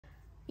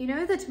You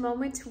know that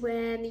moment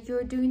when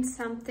you're doing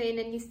something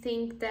and you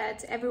think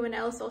that everyone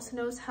else also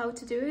knows how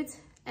to do it,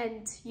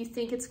 and you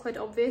think it's quite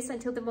obvious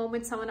until the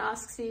moment someone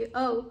asks you,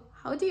 oh,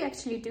 how do you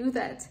actually do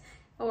that?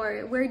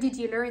 Or where did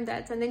you learn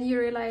that? And then you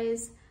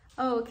realize,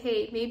 oh,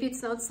 okay, maybe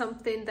it's not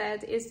something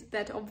that is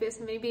that obvious.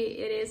 Maybe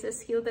it is a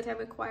skill that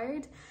I've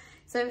acquired.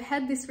 So I've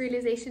had this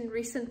realization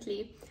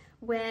recently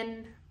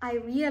when I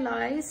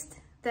realized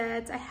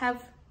that I have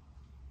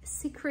a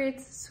secret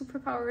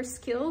superpower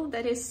skill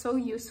that is so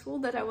useful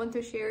that I want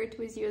to share it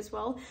with you as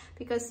well,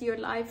 because your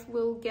life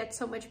will get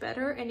so much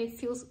better and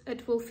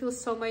it will feel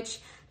so much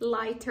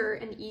lighter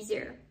and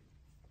easier.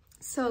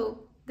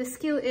 So the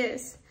skill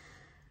is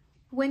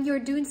when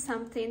you're doing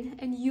something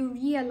and you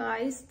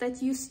realize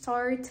that you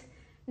start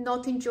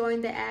not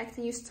enjoying the act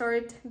and you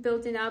start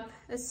building up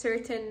a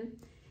certain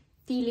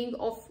feeling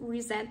of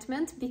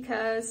resentment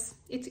because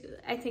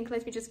I think,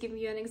 let me just give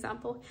you an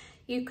example.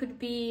 It could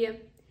be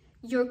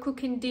you're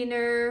cooking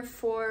dinner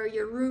for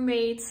your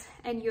roommates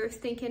and you're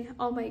thinking,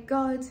 oh my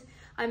God,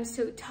 I'm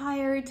so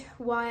tired.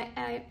 Why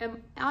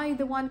am I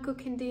the one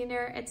cooking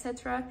dinner,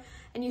 etc.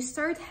 And you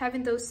start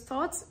having those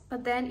thoughts,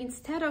 but then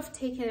instead of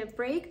taking a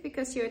break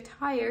because you're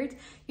tired,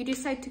 you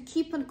decide to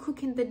keep on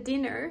cooking the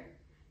dinner.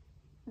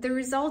 The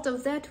result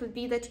of that would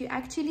be that you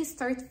actually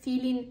start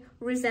feeling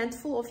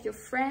resentful of your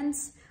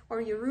friends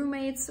or your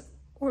roommates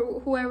or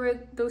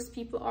whoever those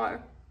people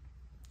are.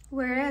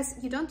 Whereas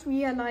you don't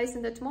realize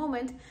in that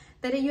moment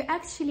that you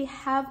actually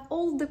have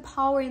all the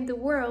power in the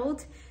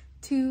world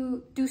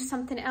to do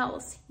something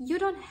else. You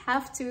don't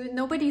have to,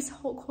 nobody's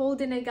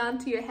holding a gun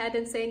to your head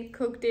and saying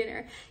cook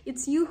dinner.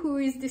 It's you who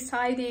is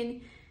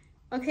deciding,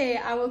 okay,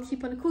 I will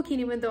keep on cooking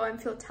even though I'm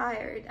feeling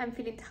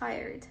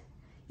tired.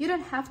 You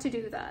don't have to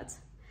do that.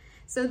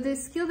 So the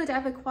skill that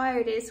I've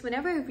acquired is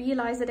whenever I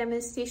realize that I'm in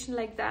a situation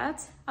like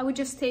that, I would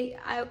just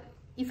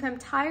if I'm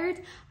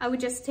tired, I would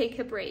just take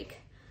a break.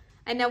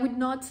 And I would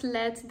not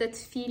let that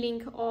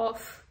feeling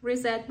of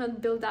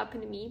resentment build up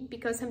in me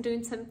because I'm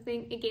doing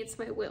something against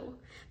my will.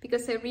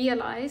 Because I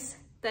realize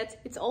that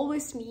it's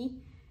always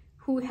me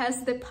who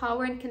has the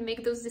power and can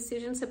make those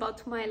decisions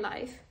about my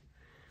life.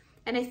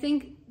 And I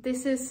think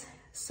this is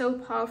so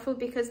powerful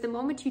because the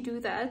moment you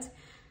do that,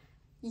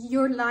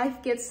 your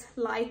life gets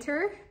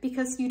lighter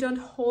because you don't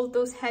hold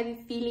those heavy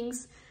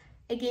feelings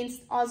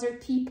against other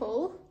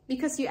people,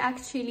 because you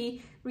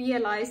actually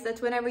realize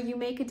that whenever you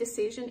make a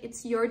decision,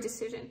 it's your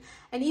decision.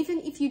 And even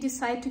if you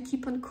decide to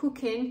keep on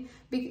cooking,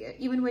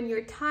 even when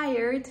you're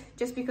tired,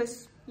 just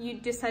because you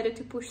decided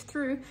to push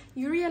through,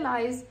 you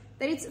realize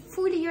that it's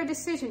fully your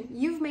decision.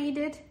 You've made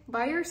it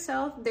by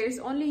yourself. There's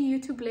only you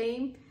to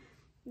blame.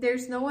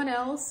 There's no one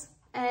else.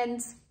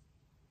 And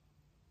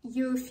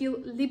you feel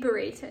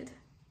liberated.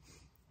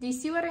 Do you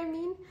see what I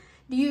mean?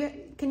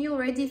 Can you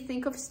already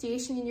think of a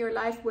situation in your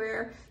life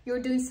where you're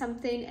doing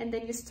something and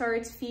then you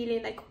start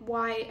feeling like,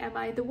 why am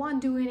I the one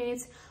doing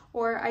it?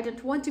 Or I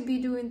don't want to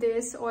be doing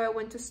this, or I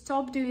want to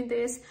stop doing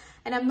this.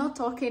 And I'm not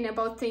talking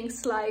about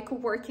things like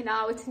working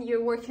out and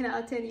you're working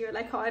out and you're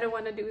like, oh, I don't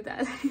want to do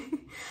that.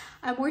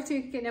 I'm more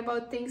talking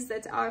about things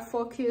that are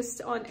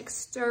focused on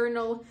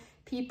external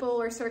people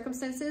or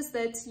circumstances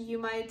that you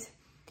might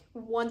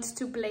want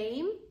to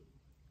blame,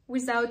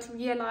 without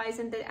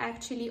realizing that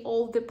actually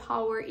all the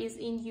power is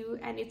in you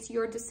and it's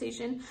your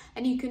decision,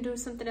 and you can do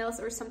something else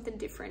or something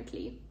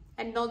differently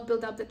and not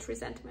build up that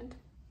resentment.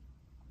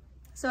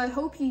 So I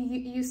hope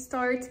you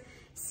start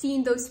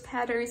seeing those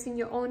patterns in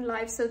your own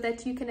life so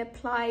that you can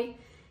apply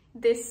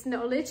this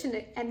knowledge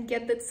and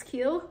get that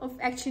skill of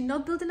actually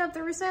not building up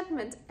the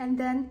resentment, and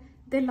then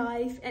the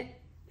life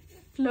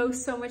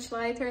flows so much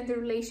lighter and the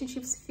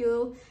relationships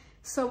feel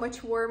so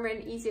much warmer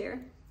and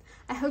easier.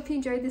 I hope you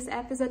enjoyed this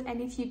episode, and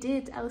if you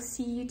did, I'll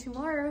see you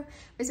tomorrow.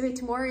 By the way,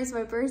 tomorrow is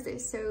my birthday,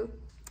 so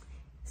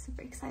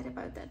super excited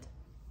about that.